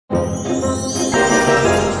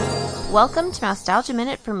Welcome to Mousetalgia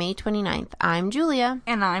Minute for May 29th. I'm Julia.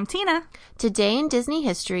 And I'm Tina. Today in Disney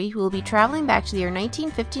history, we will be traveling back to the year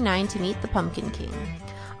 1959 to meet the Pumpkin King.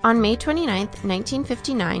 On May 29th,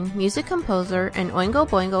 1959, music composer and Oingo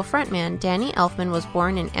Boingo frontman Danny Elfman was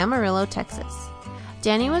born in Amarillo, Texas.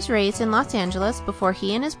 Danny was raised in Los Angeles before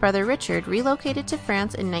he and his brother Richard relocated to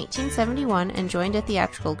France in 1971 and joined a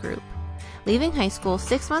theatrical group. Leaving high school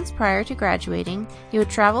 6 months prior to graduating, he would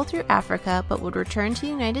travel through Africa but would return to the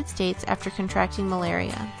United States after contracting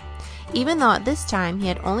malaria. Even though at this time he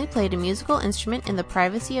had only played a musical instrument in the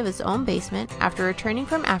privacy of his own basement, after returning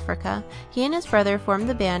from Africa, he and his brother formed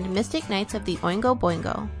the band Mystic Knights of the Oingo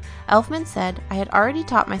Boingo. Elfman said, "I had already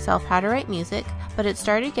taught myself how to write music, but it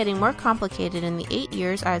started getting more complicated in the 8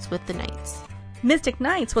 years I was with the Knights." Mystic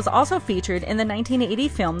Knights was also featured in the 1980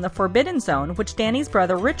 film The Forbidden Zone, which Danny's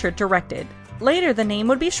brother Richard directed. Later, the name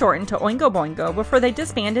would be shortened to Oingo Boingo before they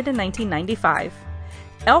disbanded in 1995.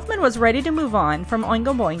 Elfman was ready to move on from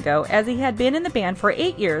Oingo Boingo as he had been in the band for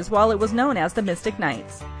 8 years while it was known as the Mystic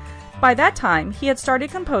Knights. By that time, he had started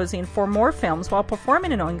composing for more films while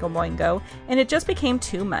performing in Oingo Boingo, and it just became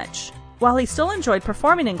too much. While he still enjoyed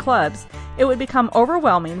performing in clubs, it would become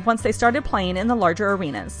overwhelming once they started playing in the larger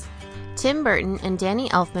arenas. Tim Burton and Danny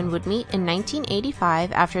Elfman would meet in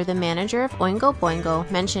 1985 after the manager of Oingo Boingo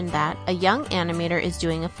mentioned that a young animator is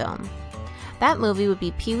doing a film. That movie would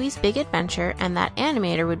be Pee-wee's Big Adventure, and that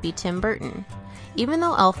animator would be Tim Burton. Even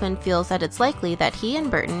though Elfman feels that it's likely that he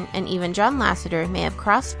and Burton, and even John Lasseter, may have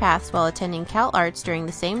crossed paths while attending Cal Arts during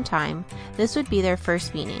the same time, this would be their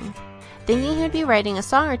first meeting. Thinking he would be writing a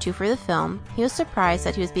song or two for the film, he was surprised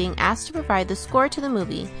that he was being asked to provide the score to the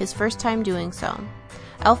movie, his first time doing so.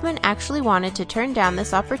 Elfman actually wanted to turn down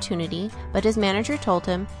this opportunity, but his manager told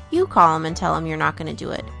him, "You call him and tell him you're not going to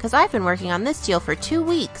do it, because I've been working on this deal for 2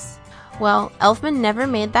 weeks." Well, Elfman never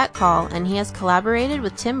made that call, and he has collaborated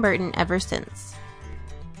with Tim Burton ever since.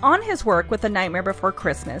 On his work with The Nightmare Before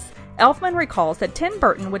Christmas, Elfman recalls that Tim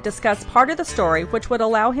Burton would discuss part of the story which would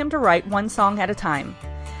allow him to write one song at a time.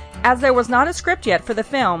 As there was not a script yet for the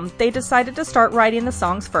film, they decided to start writing the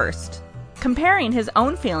songs first. Comparing his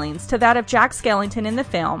own feelings to that of Jack Skellington in the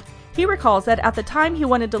film, he recalls that at the time he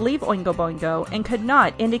wanted to leave Oingo Boingo and could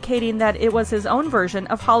not, indicating that it was his own version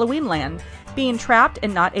of Halloween Land, being trapped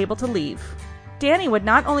and not able to leave. Danny would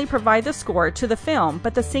not only provide the score to the film,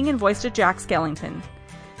 but the sing and voice to Jack Skellington.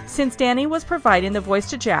 Since Danny was providing the voice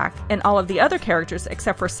to Jack and all of the other characters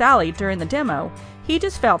except for Sally during the demo, he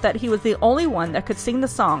just felt that he was the only one that could sing the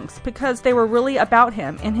songs because they were really about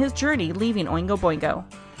him and his journey leaving Oingo Boingo.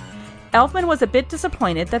 Elfman was a bit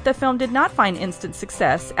disappointed that the film did not find instant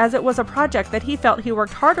success, as it was a project that he felt he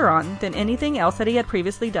worked harder on than anything else that he had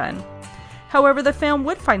previously done. However, the film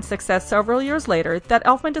would find success several years later that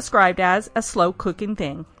Elfman described as a slow-cooking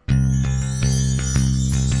thing.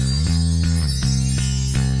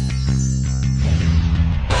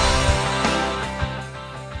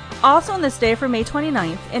 Also on this day for May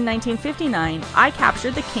 29th, in 1959, I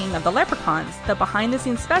Captured the King of the Leprechauns, the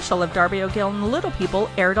behind-the-scenes special of Darby O'Gill and the Little People,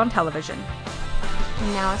 aired on television.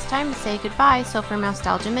 And now it's time to say goodbye, so for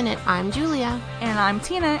Mousetalgia Minute, I'm Julia. And I'm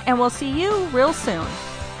Tina, and we'll see you real soon.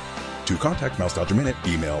 To contact Mousetalgia Minute,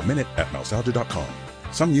 email minute@mousetalgia.com.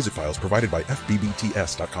 Some music files provided by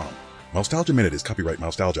fbbts.com. Mousetalgia Minute is copyright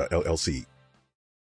Mousetalgia, LLC.